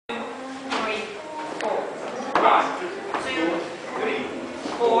2, 3,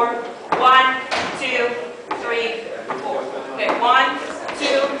 4. 1, 2, 3, 4. Okay, 1,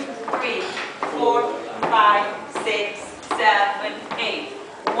 2, 3, 4, 5, 6, 7, 8.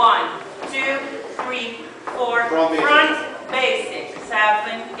 1, 2, 3, 4. Front basic.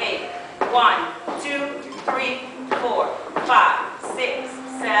 7, 8. 1, 2, 3, 4, 5, 6,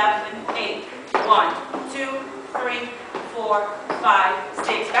 7, 8. 1, 2, 3, 4, 5,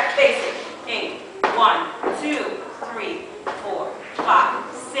 6. Back basic. 8. 1, 2, 3, 4,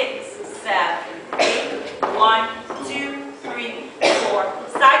 5, 6, 7, 8. 1, 2, 3, 4.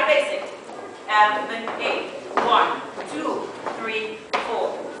 Side basic. 7, 8. 1, 2, 3,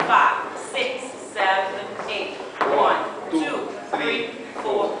 4, 5, 6, 7, 8. 1, 2, 3,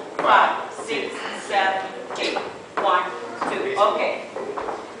 4, 5, 6, 7, 8. 1, 2. Okay.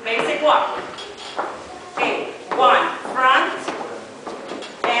 Basic walk. 8. 1. Front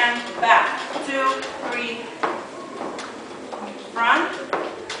and back. 2, 3. Front,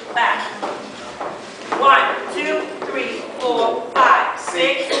 back. 1, 2, 3, 4, 5,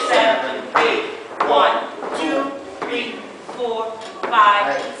 6, 7, 8. 1, 2, 3, 4,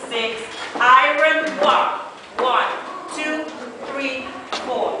 5, 6. Iron walk. 1, 2, 3,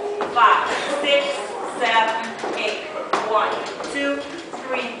 4, 5, 6, 7, 8. 1, 2,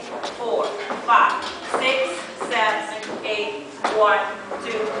 3, 4, 5, 6, 7, 8. 1,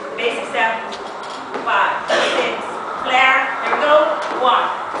 2. Basic step. 5, 6. Flare. There we go. 1,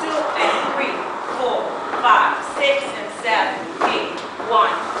 2, and 3, 4, 5, 6, and 7, 8.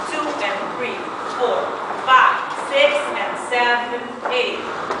 1, 2, and 3, 4, 5, 6, and 7, 8.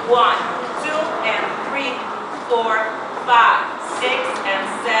 1, 2, and 3, 4, 5, 6, and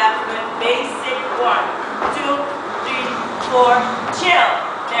 7. Basic. 1, 2, 3, 4. Chill.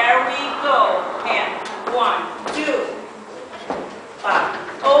 There we go. And 1, 2,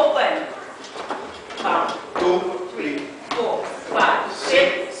 5. Open. 2, 3, 4, 5,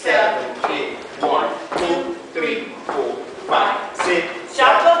 6, 7, 8. 1, 2, 3, 4, 5, 6.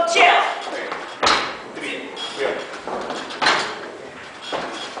 Shuffle, chill. 3, 4.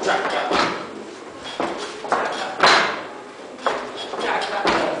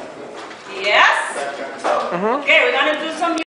 Yes? Okay, we're going to do some